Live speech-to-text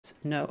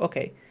No,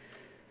 okay.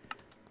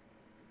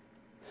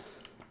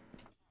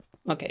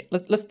 Okay,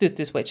 let's do it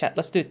this way, chat.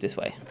 Let's do it this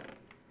way.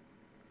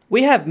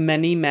 We have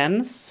many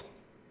men's,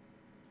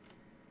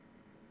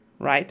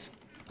 right?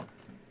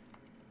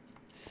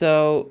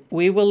 So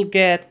we will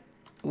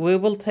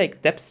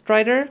take Depth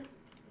Strider,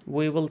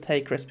 we will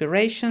take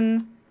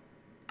Respiration,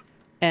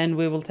 and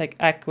we will take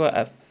Aqua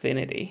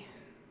Affinity.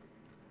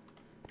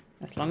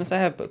 As long as I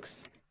have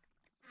books.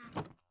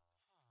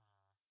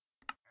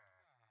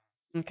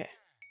 Okay.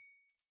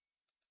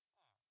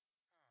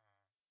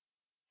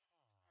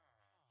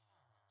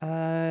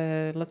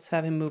 Let's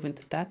have him move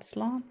into that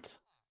slot.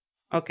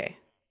 Okay.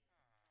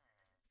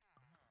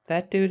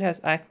 That dude has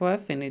Aqua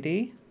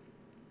Affinity.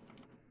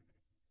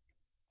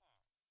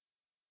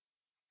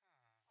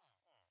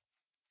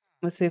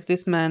 Let's see if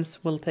this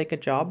man's will take a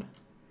job.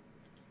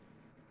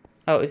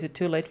 Oh, is it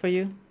too late for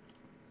you?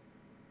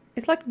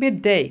 It's like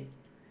midday.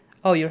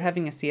 Oh, you're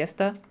having a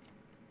siesta?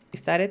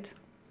 Is that it?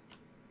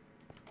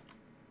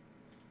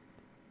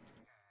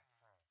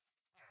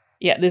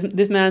 Yeah,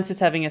 this man's is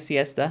having a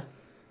siesta.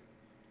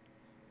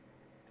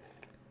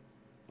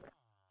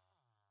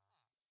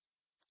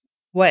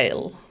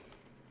 Well,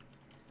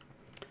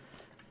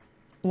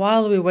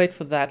 while we wait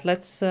for that,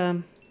 let's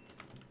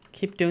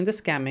keep doing the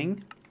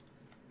scamming.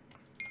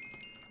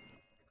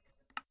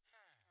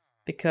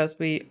 Because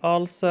we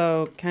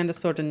also kind of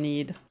sort of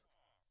need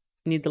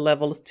the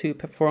levels to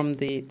perform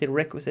the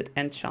requisite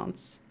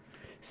enchants.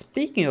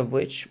 Speaking of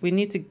which, we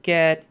need to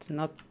get,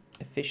 not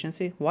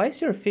efficiency. Why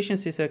is your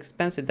efficiency so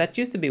expensive? That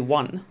used to be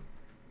 1.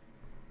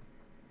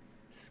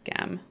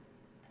 Scam.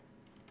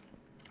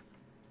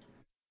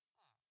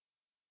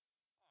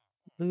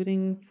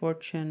 Looting,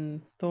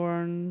 fortune,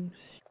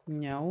 thorns,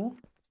 no.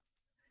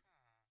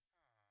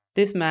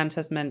 This man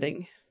says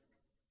mending.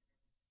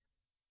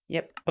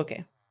 Yep,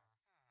 okay.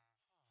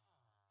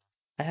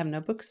 I have no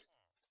books.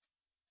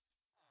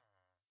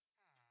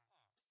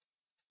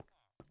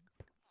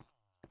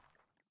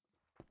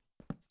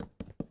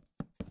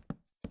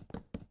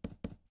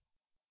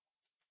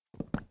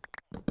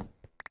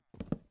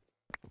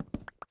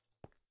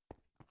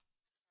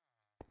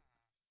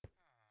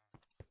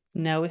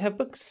 Now we have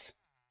books.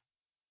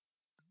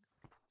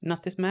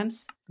 Not this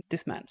man's,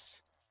 this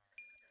man's.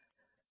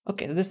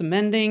 Okay, so this is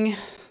mending.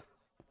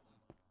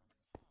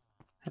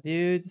 Have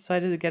you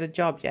decided to get a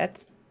job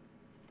yet?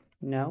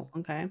 No,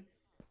 okay.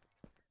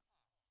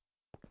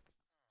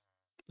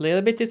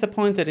 Little bit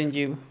disappointed in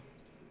you.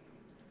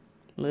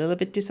 Little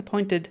bit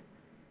disappointed.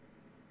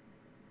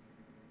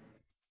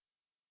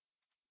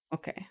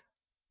 Okay.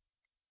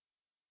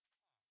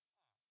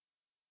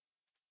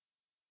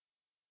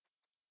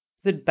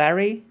 Is it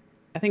Barry?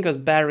 I think it was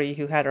Barry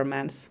who had our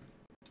mans.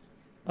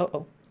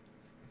 Uh-oh.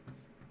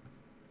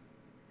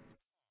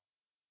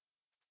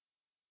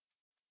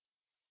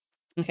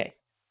 Okay.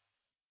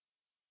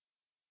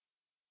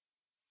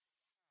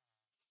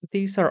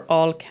 These are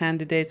all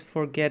candidates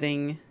for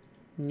getting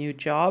new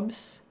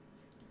jobs.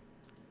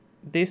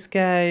 This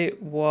guy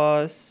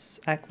was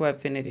Aqua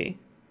Affinity.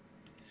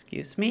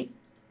 Excuse me.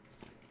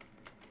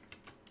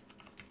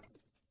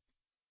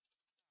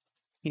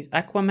 He's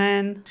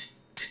Aquaman.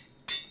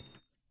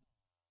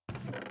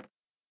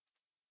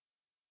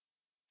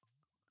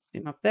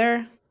 Him up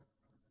there.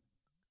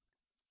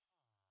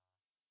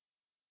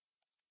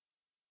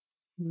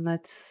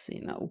 Let's see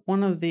now.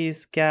 One of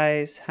these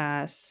guys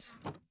has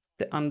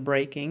the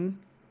Unbreaking.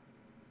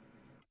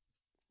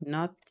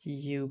 Not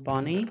you,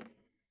 Bonnie.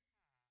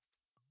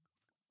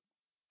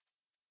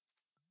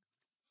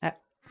 I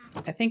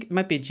think it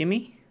might be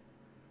Jimmy.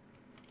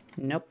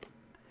 Nope.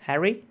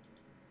 Harry?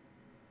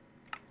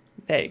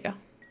 There you go.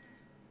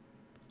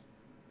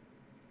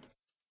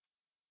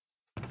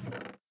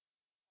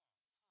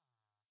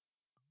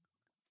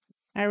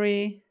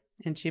 Harry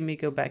and Jimmy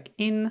go back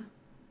in.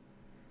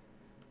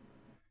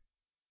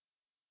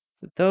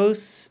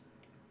 Those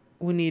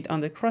we need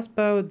on the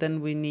crossbow,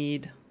 then we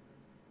need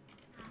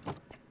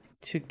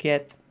to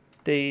get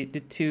the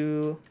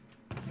two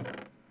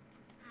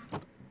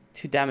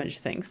damage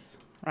things,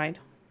 right?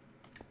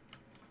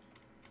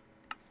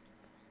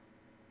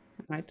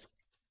 Right.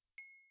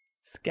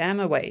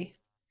 Scam away.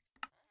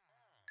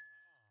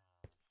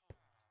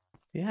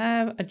 Do you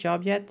have a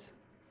job yet?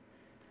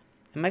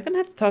 Am I gonna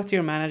have to talk to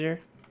your manager?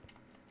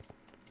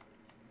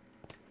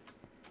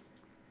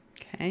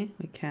 Okay,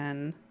 we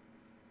can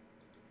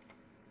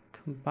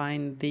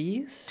combine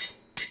these.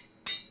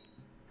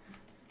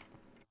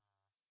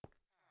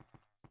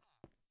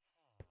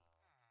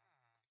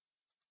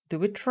 Do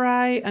we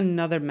try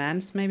another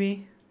man's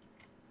maybe?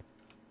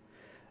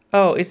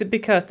 Oh, is it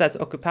because that's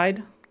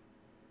occupied?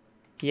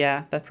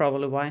 Yeah, that's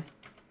probably why.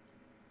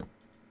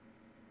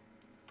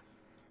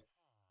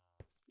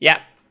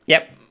 Yeah,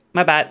 yep.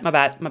 My bad, my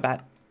bad, my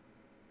bad.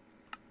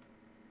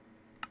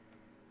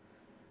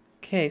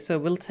 Okay, so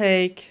we'll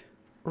take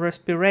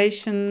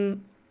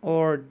Respiration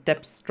or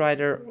Depth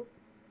Strider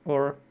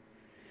or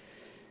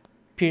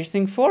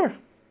Piercing 4.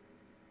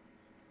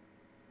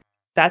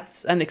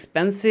 That's an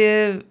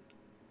expensive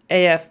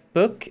AF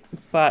book,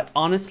 but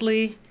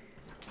honestly,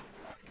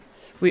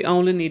 We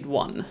only need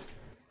one,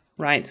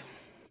 right?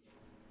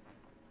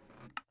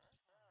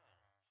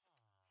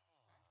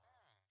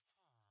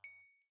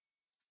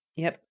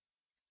 Yep.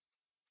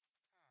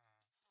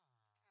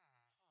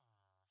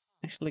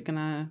 Actually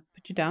gonna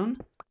put you down.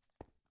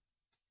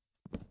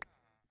 Like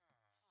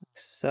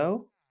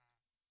so.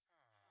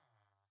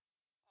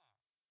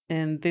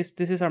 And this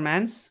is our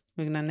man's.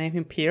 We're gonna name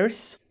him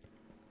Pierce.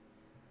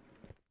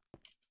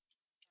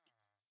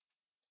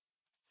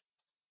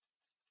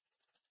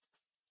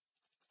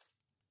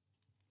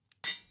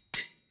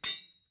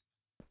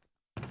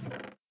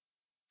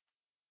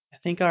 I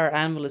think our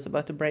anvil is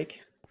about to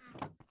break.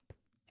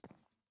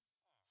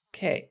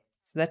 Okay,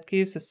 so that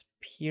gives us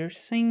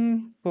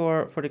piercing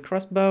for the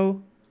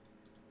crossbow.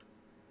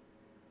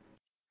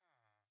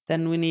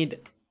 Then we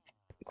need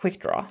quick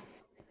draw.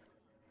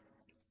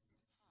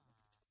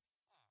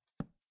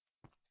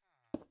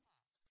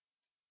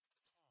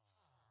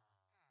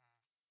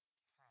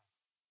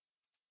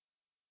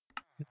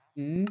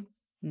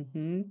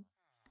 Mm-hmm.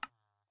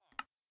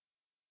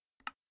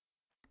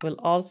 We'll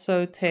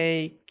also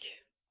take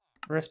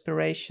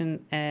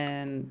respiration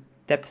and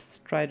depth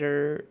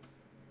strider.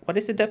 What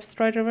is the depth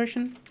strider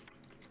version?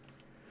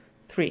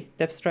 3.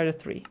 Depth strider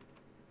 3.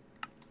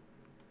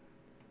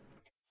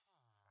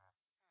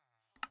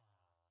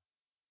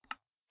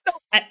 No,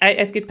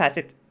 I skipped past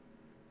it.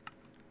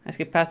 I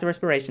skipped past the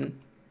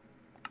respiration.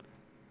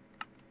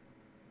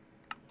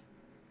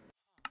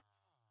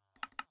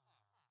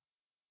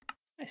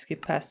 I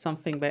skipped past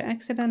something by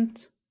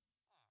accident.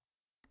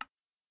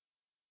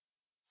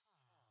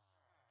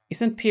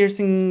 Isn't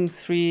piercing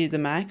 3 the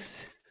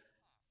max?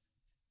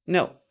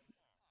 No.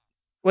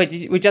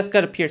 Wait, we just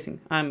got a piercing.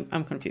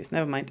 I'm confused.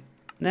 Never mind.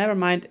 Never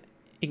mind.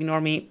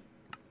 Ignore me.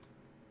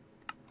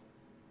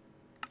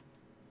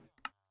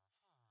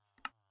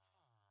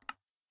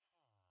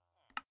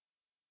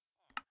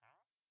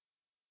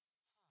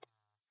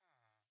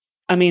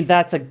 I mean,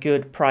 that's a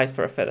good price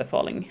for a feather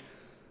falling.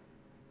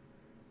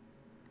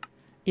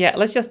 Yeah,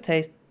 let's just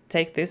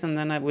take this, and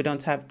then we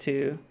don't have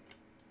to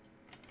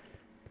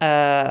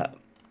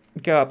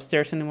go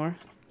upstairs anymore.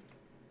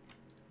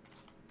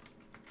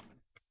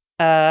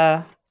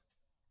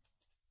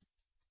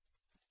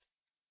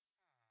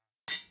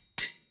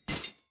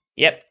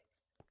 Yep.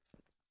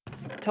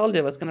 Told you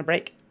it was gonna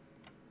break.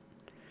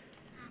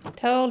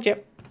 Told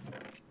you.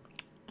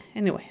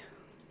 Anyway,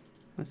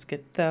 let's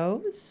get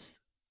those.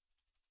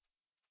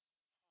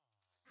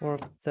 4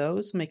 of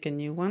those, make a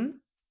new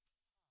one.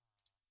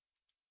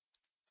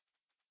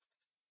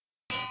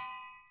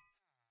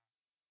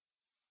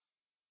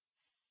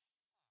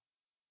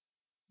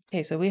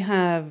 Okay, so we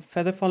have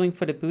feather falling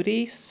for the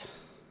booties.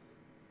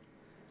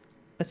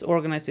 Let's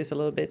organize this a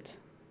little bit.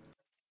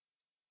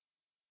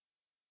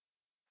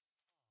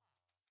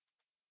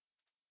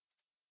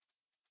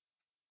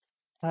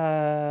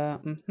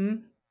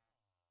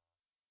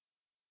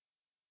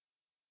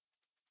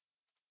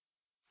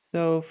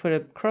 So for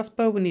the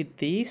crossbow, we need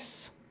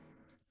these.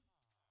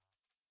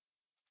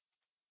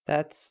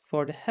 That's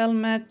for the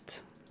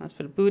helmet. That's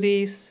for the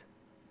booties.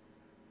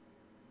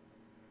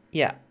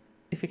 Yeah.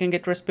 If we can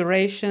get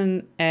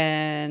respiration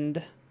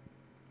and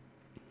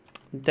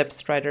depth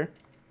strider.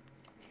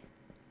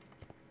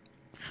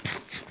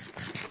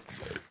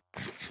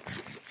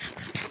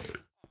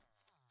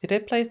 Did I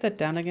place that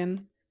down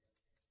again?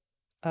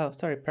 Oh,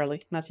 sorry,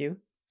 Pearly, not you.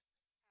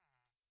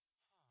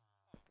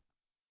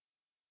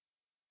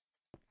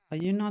 Are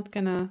you not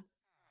gonna...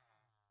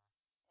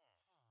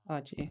 Oh,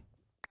 gee.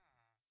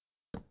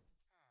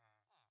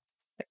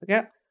 There we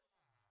go.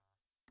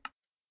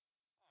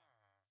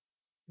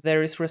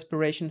 There is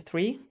respiration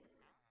 3.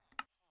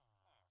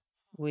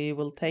 We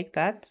will take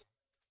that.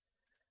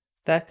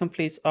 That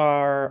completes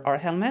our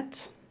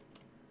helmet.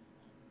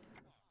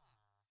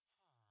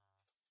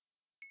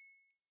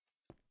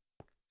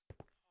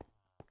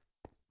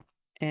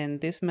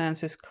 And this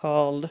man's is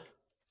called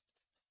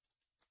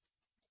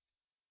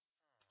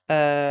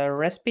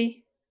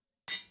Respi.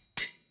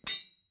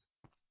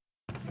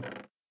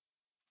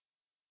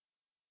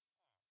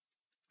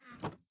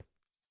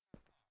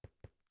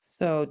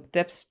 So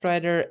depth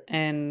strider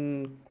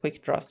and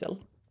quick draw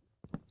still.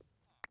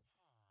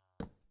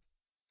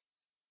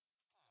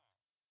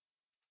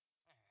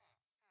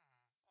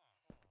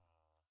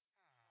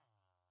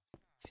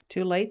 It's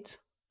too late.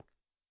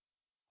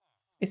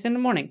 It's in the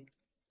morning.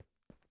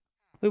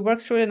 We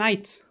worked through the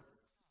night.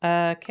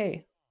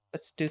 Okay,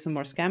 let's do some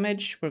more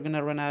scammage. We're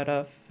gonna run out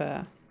of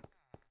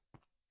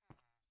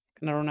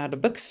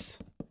books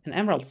and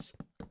emeralds.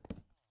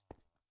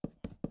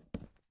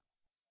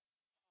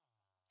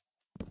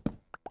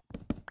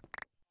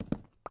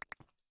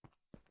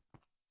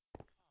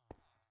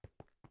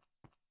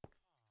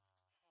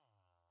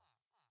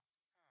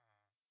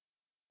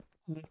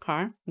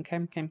 Okay.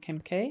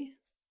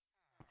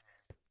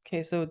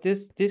 Okay, so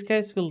these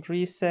guys will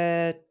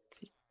reset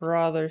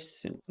rather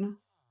soon.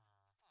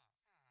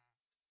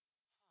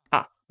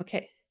 Ah,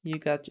 okay. You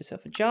got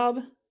yourself a job.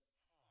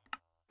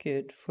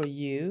 Good for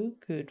you.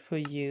 Good for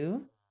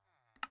you.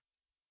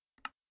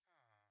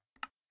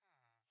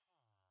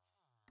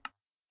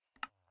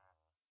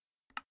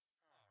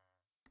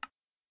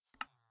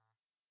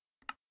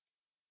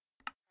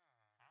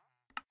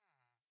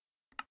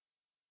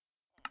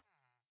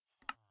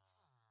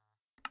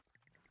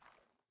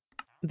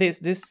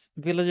 this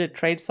villager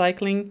trade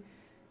cycling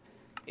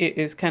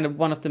is kind of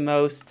one of the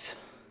most,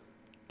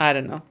 I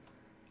don't know,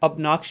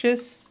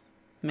 obnoxious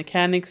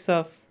mechanics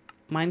of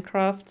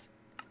Minecraft.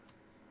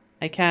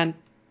 I can't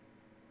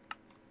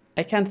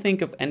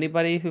think of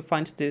anybody who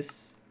finds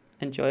this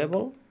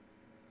enjoyable.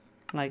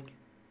 Like,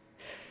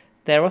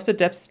 there was a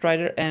depth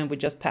strider and we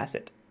just pass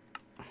it.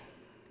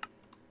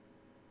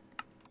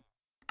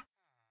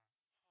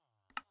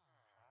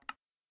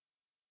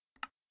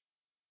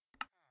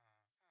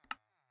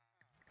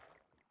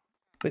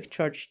 Quick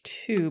charge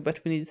 2, but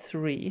we need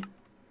 3.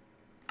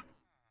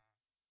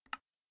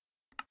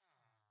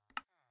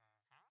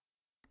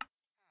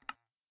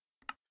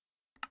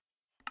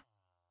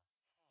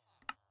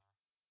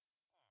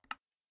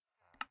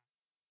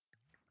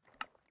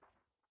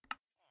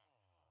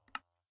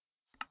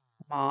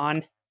 Come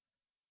on.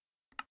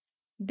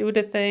 Do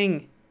the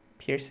thing.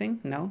 Piercing?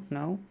 No,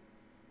 no.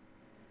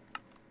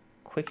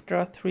 Quick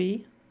draw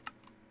 3.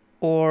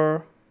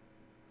 Or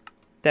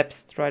depth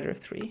strider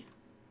 3.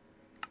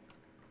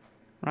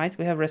 Right,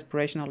 we have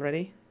respiration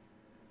already.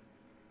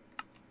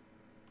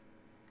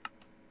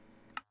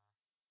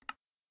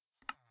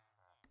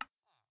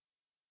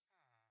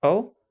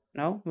 Oh,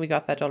 no, we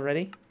got that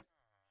already.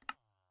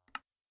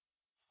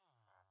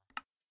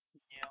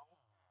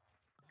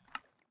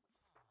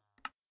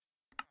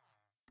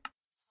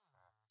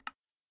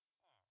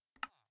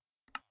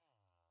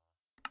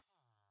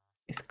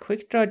 Is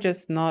quick draw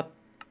just not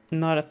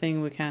a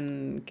thing we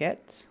can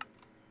get?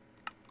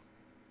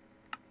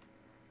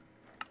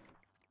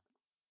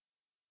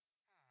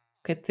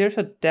 Okay, there's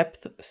a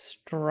depth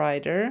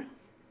strider.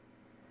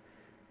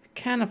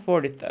 Can't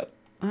afford it though.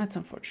 That's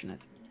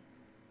unfortunate.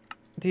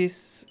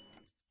 These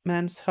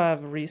mans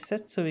have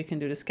reset, so we can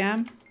do the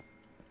scam.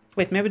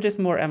 Wait, maybe there's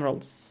more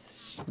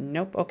emeralds.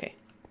 Nope, okay.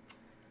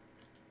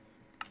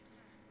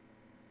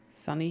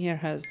 Sunny here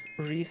has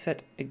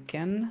reset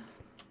again.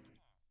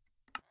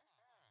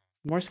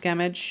 More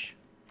scammage.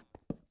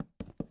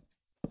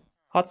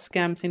 Hot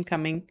scams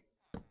incoming.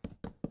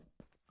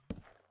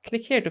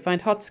 Click here to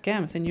find hot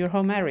scams in your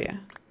home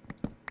area.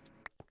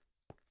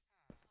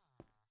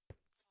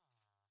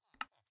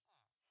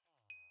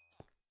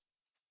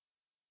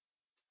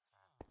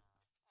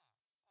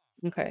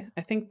 Okay,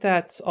 I think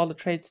that's all the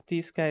trades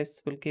these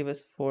guys will give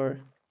us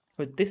for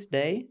this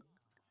day.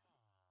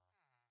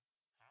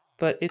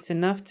 But it's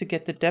enough to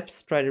get the Depth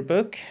Strider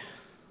book.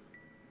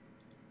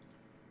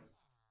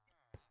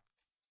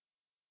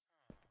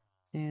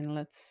 And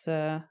let's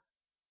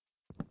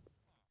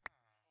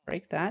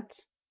break that.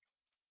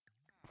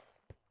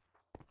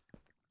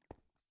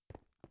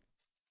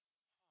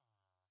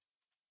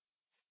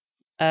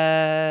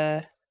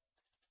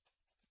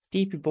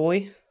 DP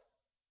boy.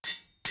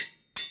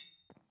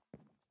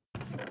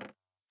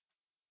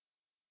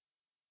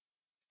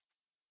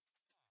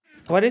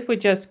 What if we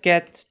just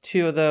get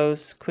 2 of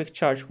those quick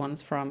charge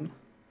ones from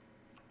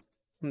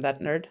that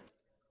nerd?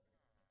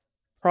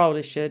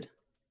 Probably should.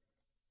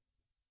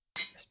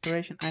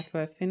 Respiration,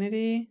 Aqua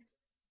Affinity.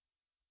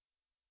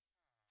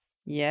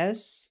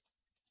 Yes.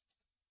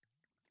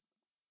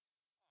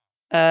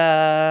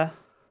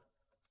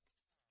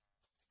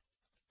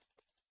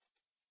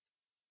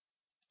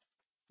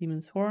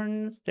 Demon's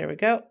Horns, there we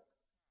go.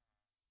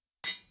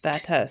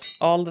 That has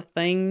all the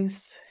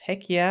things,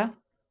 heck yeah.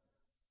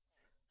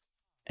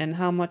 And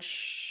how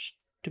much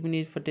do we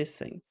need for this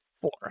thing?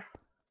 4.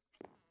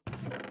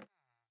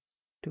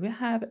 Do we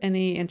have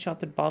any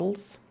enchanted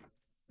bottles?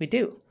 We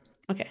do.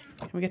 Okay,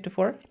 can we get to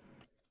 4?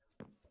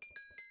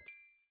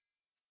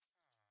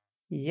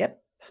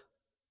 Yep.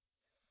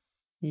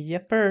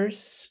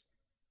 Yepers.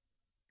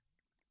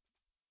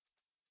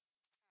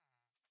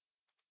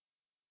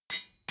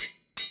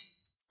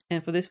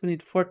 And for this we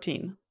need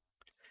 14.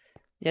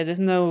 Yeah, there's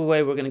no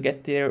way we're gonna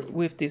get there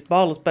with these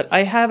bottles, but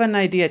I have an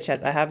idea,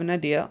 chat. I have an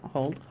idea.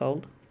 Hold.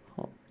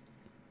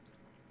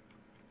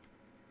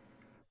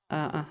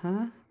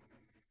 Uh-huh.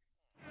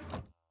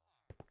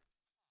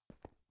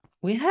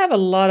 We have a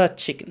lot of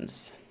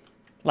chickens.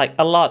 Like,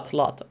 a lot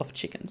of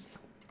chickens.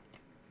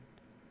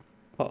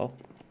 Uh-oh.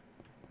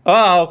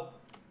 Uh-oh!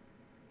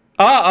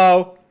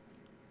 Uh-oh!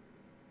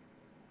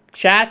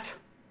 Chat!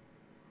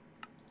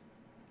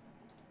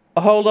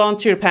 Hold on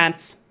to your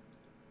pants.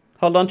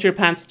 Hold on to your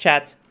pants,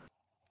 chat.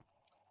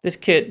 This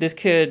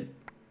could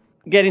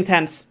get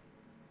intense.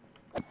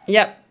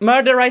 Yep,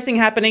 murderizing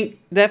happening.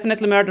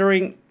 Definitely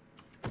murdering.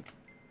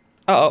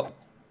 Uh-oh.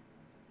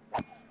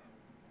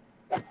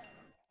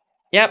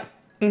 Yep.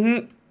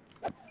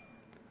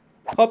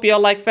 Hope you all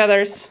like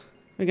feathers.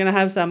 We're gonna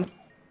have some.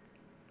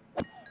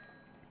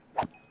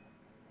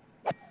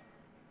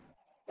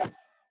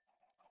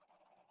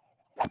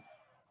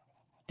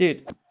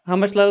 Dude, how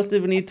much levels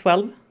did we need?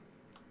 12?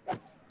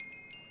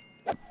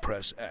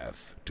 Press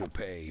F to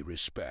pay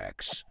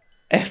respects.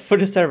 F for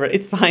the server.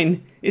 It's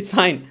fine. It's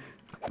fine.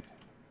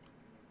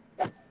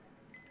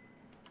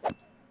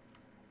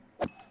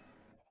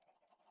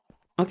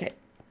 Okay.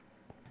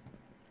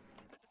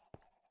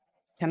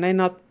 Can I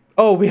not?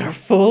 Oh, we are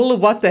full?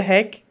 What the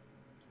heck?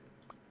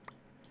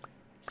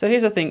 So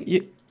here's the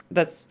thing.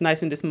 that's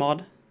nice in this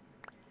mod.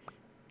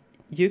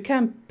 You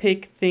can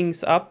pick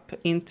things up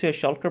into a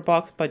shulker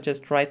box by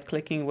just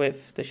right-clicking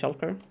with the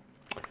shulker.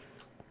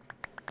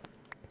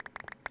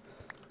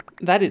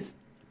 That is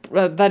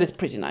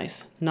pretty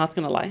nice, not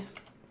gonna lie.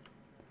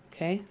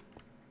 Okay.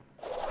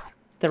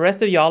 The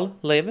rest of y'all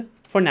live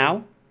for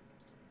now.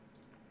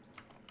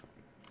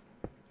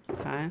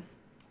 Okay.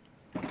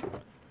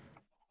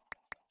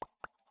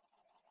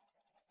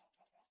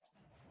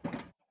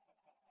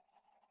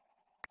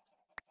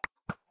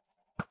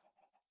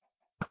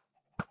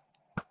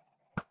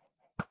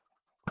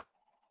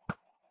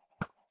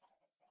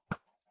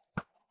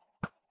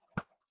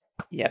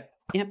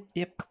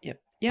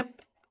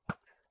 Yep.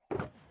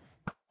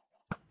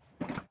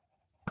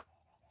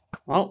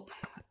 Well,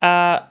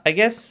 I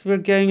guess we're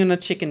going on a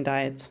chicken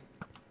diet.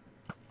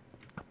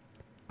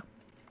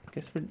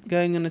 My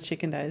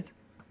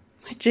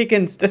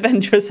chickens,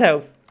 defend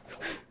yourself.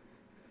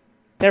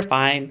 They're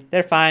fine.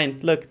 They're fine.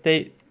 Look,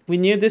 we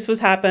knew this would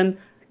happen.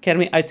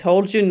 Kermi, I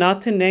told you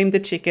not to name the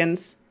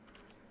chickens.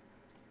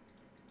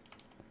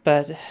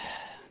 But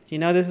you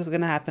know this is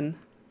gonna happen.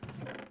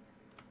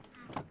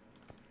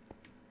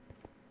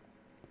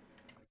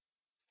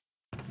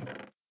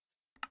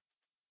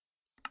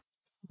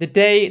 The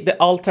day the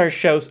altar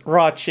shows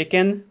raw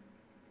chicken,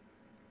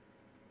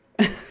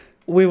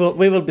 we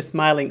will be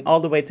smiling all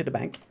the way to the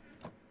bank.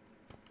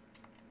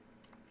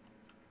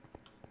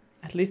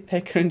 At least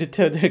Pecker and the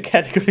Toad are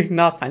category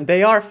not fine.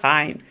 They are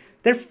fine.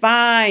 They're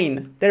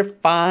fine. They're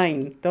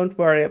fine. Don't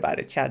worry about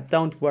it, Chad.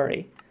 Don't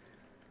worry.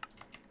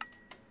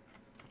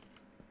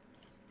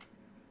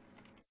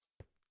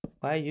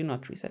 Why are you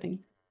not resetting?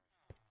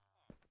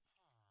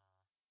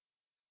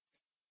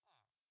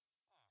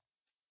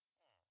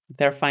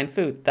 They're fine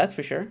food, that's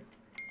for sure.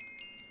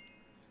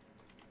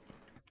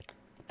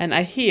 And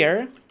I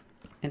hear,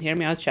 and hear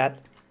me out, chat,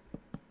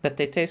 that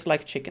they taste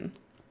like chicken.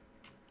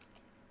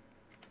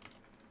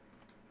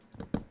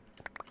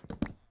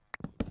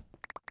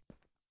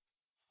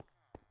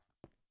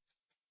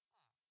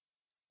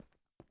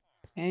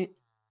 Okay.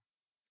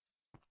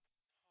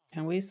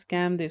 Can we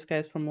scam these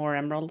guys for more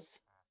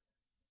emeralds?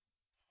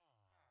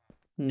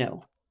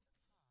 No.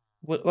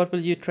 What will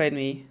you trade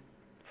me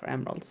for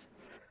emeralds?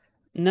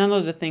 None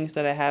of the things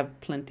that I have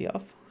plenty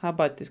of. How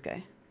about this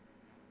guy?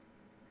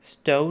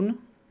 Stone?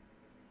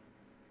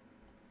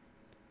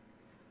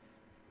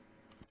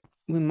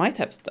 We might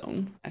have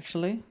stone,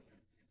 actually.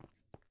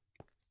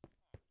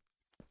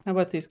 How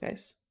about these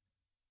guys?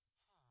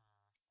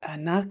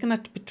 I'm not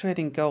gonna be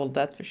trading gold,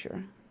 that's for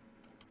sure.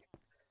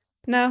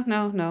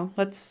 No.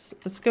 Let's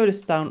go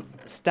to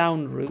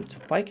stone route.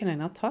 Why can I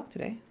not talk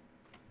today?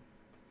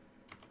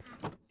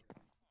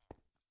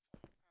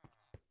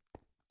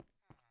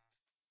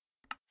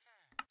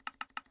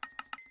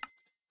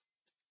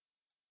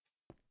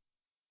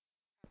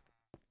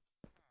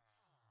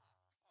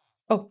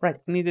 Oh, right.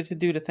 We needed to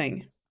do the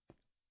thing.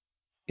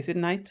 Is it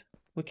night?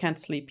 We can't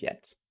sleep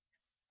yet.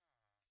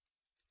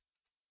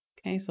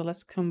 Okay, so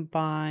let's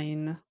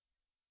combine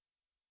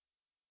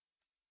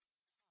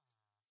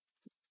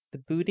the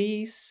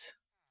booties.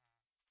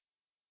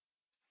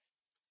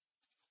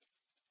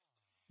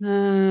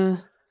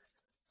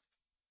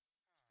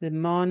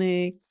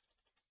 Demonic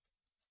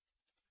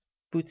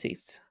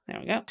booties. There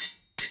we go.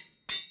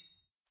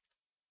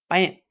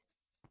 Bam.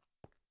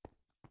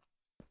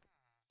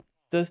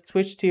 Does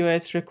Twitch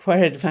TOS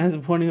require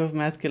advanced warning of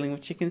mass killing of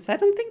chickens? I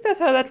don't think that's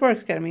how that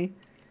works, Kermi.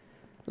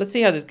 Let's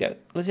see how this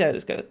goes.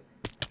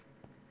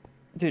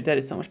 Dude, that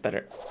is so much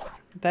better.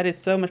 That is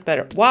so much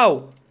better.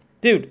 Wow!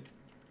 Dude,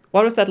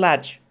 what was that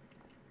latch?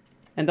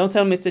 And don't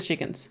tell me it's the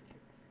chickens.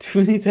 Do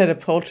we need to have a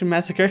poultry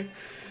massacre?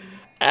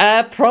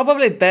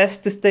 Probably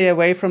best to stay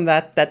away from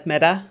that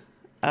meta.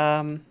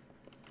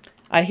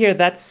 I hear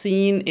that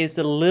scene is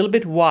a little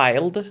bit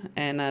wild,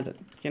 and I, don't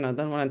want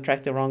to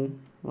attract the wrong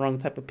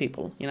type of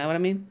people. You know what I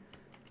mean?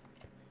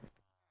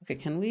 Okay,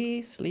 can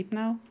we sleep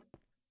now?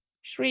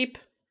 Sleep.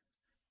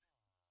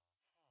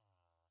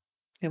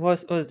 Okay,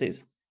 what was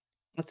this?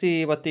 Let's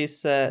see what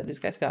these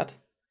guys got.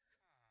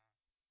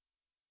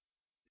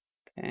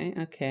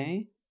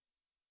 Okay.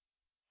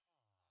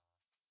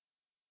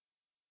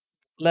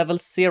 Level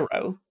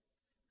 0.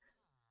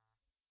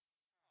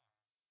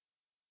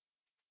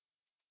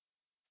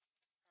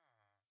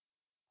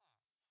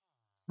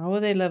 How are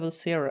they level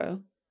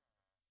 0?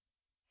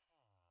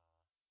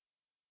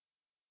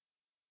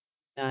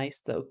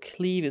 Nice though.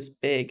 Cleave is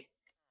big.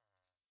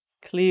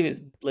 Cleave is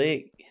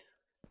big.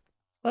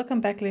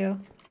 Welcome back, Leo.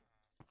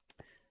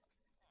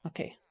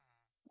 Okay.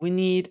 We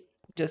need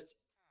just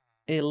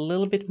a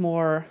little bit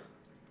more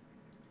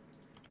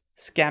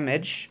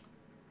scammage.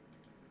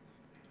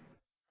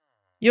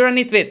 You're a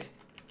nitwit.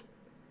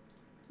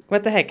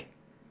 What the heck?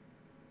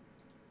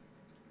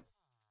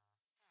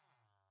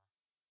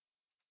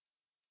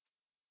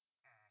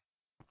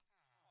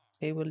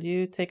 Okay, will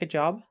you take a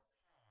job?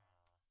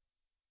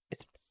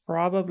 It's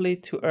probably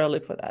too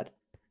early for that.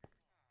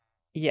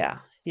 Yeah.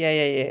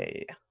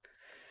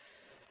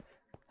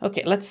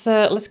 Okay, let's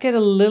get a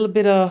little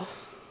bit of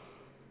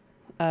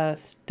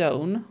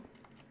stone.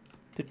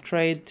 to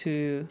trade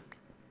to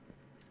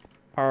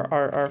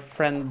our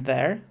friend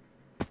there.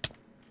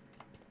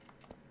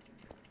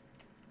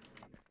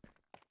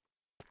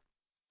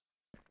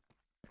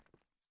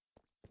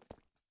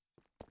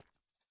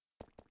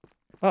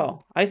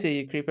 Oh, I see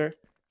you, creeper.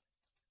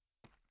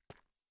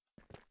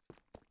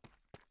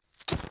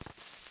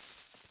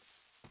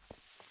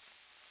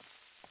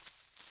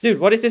 Dude,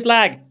 what is this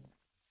lag?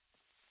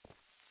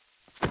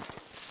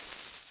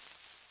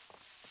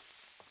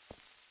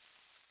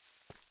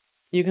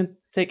 You can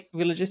take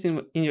villagers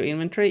in your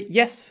inventory.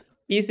 Yes,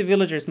 easy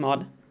villagers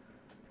mod.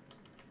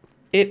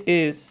 It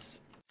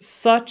is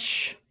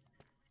such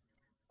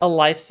a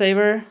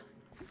lifesaver.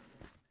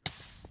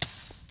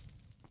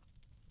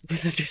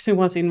 Villagers in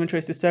one's inventory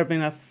is disturbing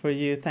enough for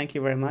you. Thank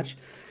you very much.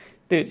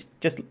 Dude,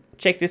 just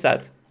check this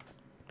out.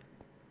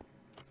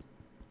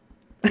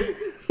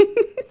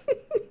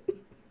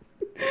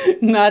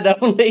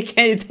 Not only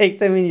can you take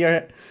them in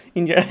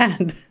your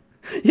hand,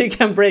 you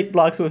can break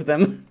blocks with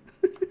them.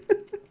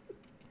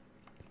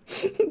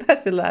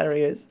 That's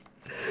hilarious.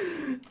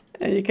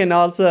 And you can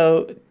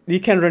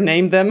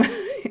rename them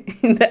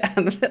in the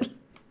anvil.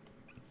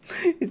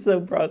 It's so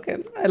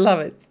broken. I love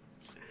it.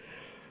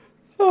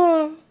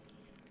 Oh.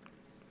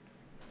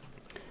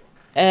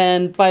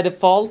 And by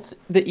default,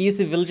 the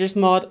easy villagers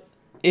mod,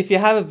 if you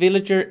have a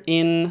villager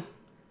in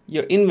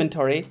your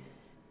inventory,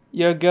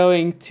 you're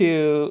going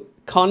to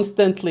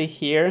constantly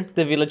hear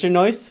the villager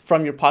noise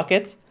from your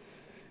pocket.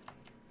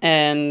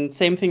 And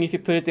same thing if you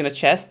put it in a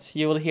chest,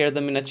 you will hear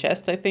them in a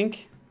chest, I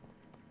think.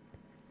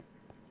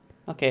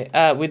 Okay,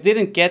 we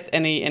didn't get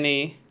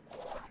any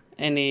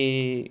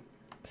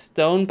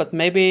stone, but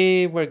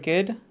maybe we're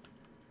good.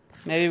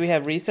 Maybe we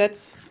have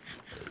resets.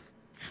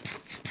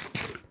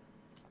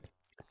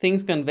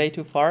 Things gone way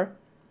too far.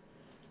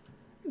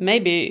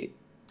 Maybe,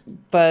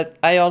 but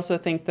I also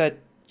think that,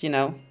 you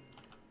know,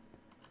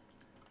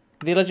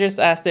 villagers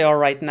as they are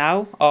right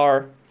now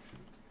are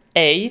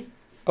A,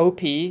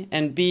 OP,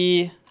 and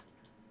B,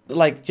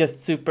 like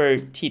just super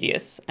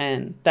tedious,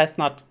 and that's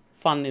not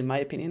fun in my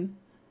opinion.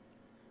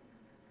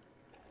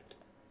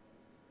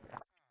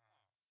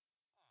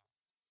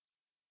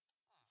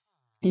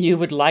 You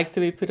would like to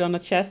be put on a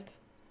chest?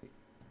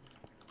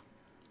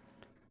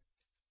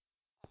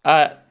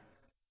 Uh,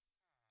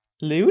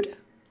 lewd?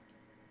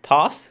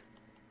 Toss?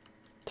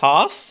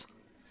 Toss?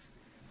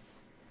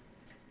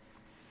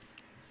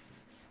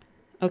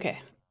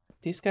 Okay.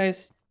 These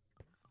guys...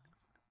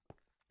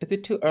 Is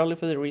it too early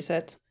for the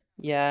reset?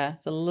 Yeah,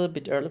 it's a little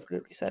bit early for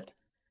the reset.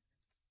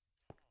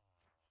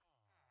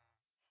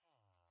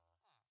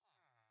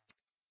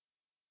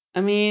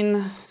 I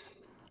mean...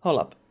 Hold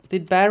up.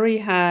 Did Barry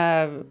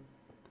have...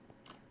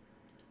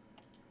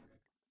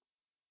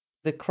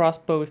 the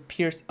crossbow with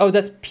pierce... Oh,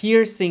 that's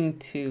piercing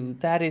too.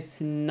 That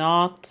is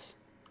not...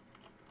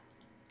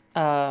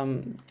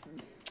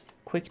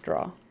 quick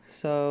draw.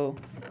 So...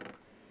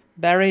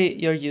 Barry,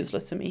 you're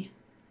useless to me.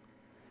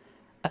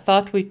 I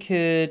thought we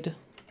could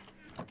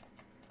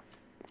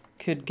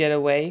get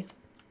away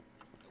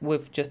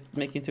with just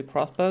making 2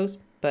 crossbows,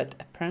 but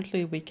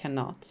apparently we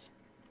cannot.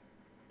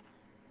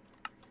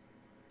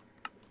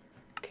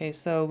 Okay,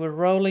 so we're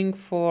rolling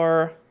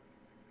for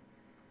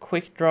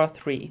quick draw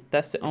 3.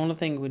 That's the only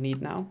thing we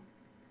need now.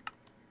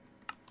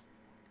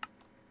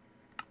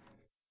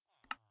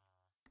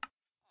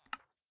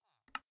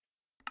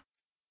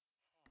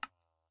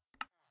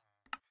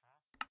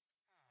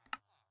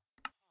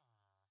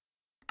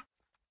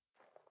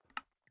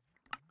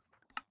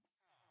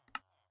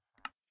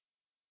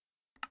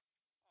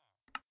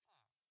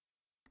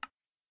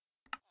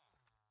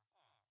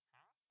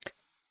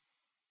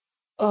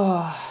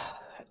 Oh,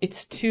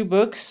 it's 2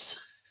 books.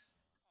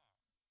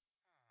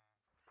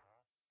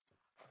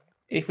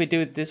 If we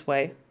do it this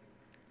way.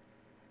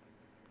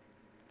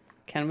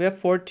 Can we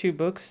afford 2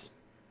 books?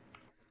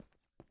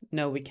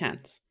 No, we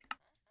can't.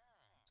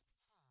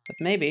 But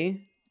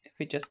maybe if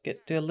we just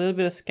do a little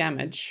bit of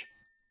scammage.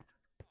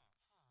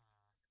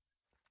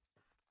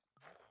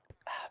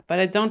 But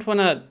I don't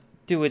want to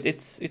do it.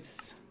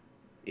 It's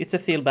a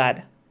feel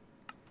bad.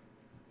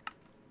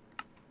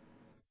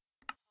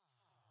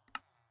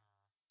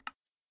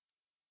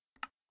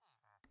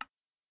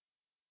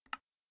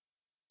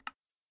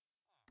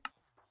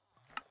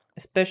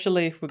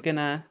 Especially if we're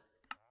gonna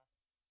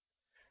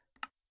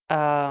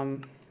I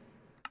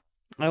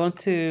want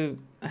to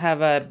have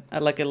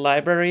like a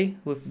library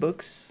with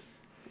books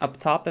up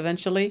top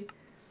eventually.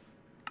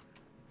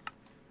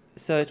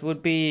 So it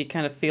would be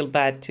kind of feel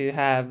bad to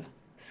have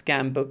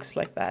scam books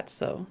like that.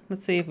 So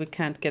let's see if we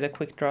can't get a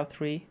quick draw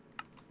 3.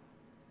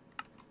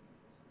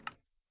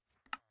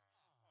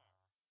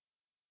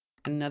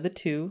 Another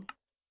 2.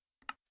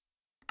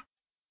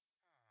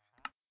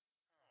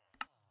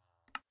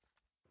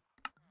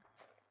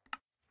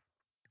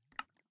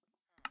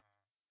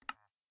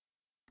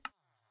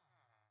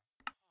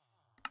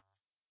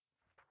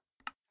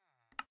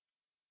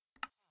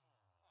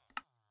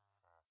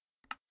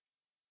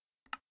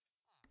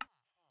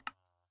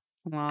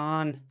 Come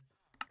on.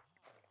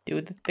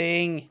 Do the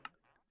thing.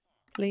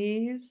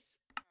 Please.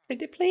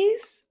 Pretty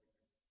please.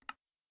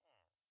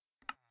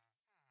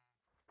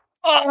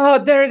 Oh,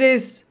 there it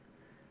is.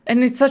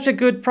 And it's such a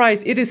good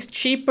price. It is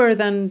cheaper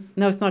than...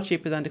 No, it's not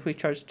cheaper than the Quick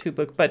Charge 2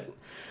 book, but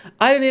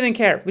I don't even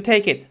care. We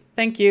take it.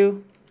 Thank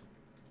you.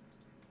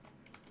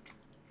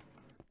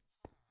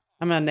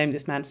 I'm gonna name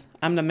this man's.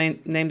 I'm gonna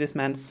name this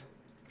man's.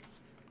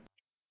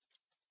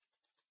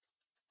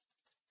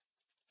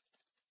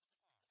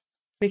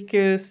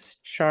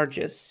 Quickest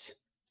Charges.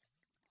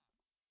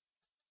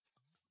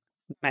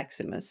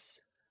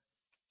 Maximus.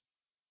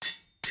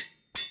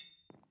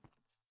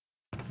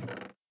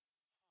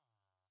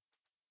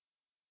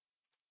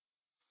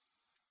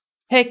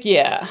 Heck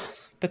yeah.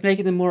 But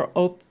making them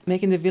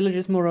making the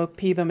villagers more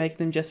OP by making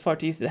them just far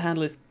too easy to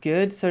handle is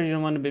good. Sorry, you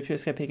don't want to be pure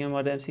picking on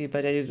what MC,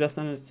 but you just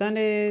don't understand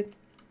it.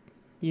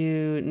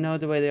 You know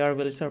the way they are,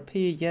 villagers are OP,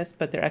 yes,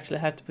 but they actually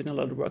have to put in a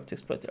lot of work to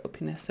exploit their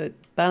OPness, so it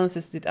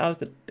balances it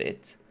out a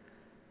bit.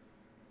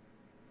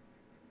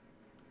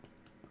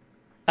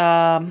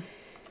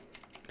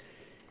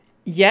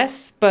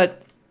 Yes,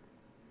 but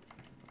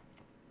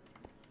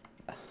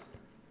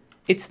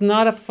it's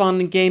not a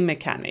fun game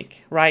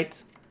mechanic,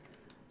 right?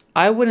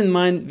 I wouldn't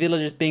mind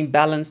villagers being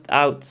balanced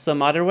out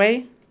some other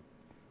way,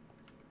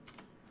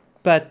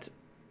 but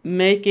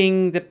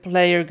making the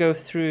player go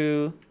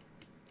through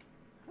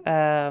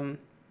a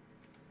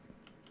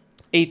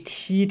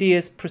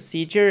tedious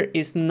procedure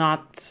is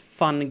not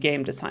fun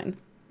game design.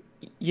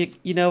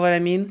 You know what I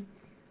mean?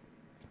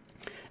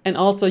 And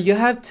also, you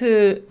have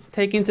to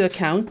take into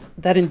account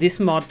that in this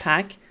mod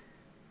pack,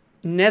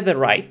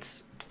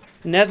 netherite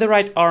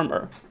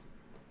armor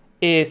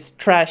is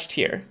trashed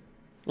here.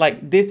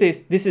 Like this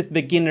is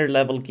beginner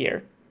level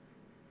gear.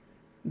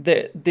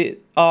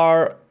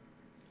 Our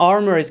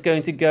armor is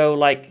going to go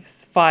like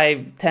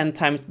 5-10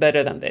 times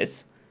better than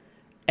this,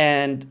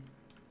 and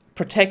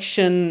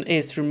protection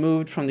is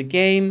removed from the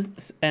game,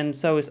 and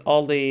so is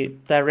all the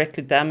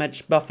directly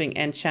damage buffing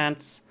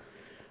enchants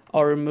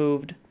are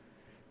removed.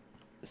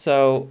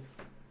 So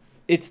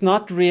it's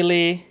not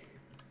really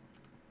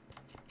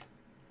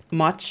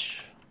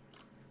much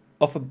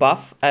of a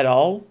buff at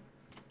all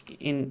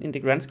in the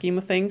grand scheme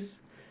of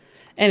things.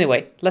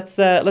 Anyway, let's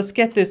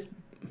get this.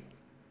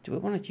 Do we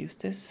want to use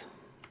this?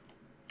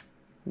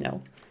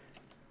 No.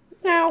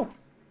 No.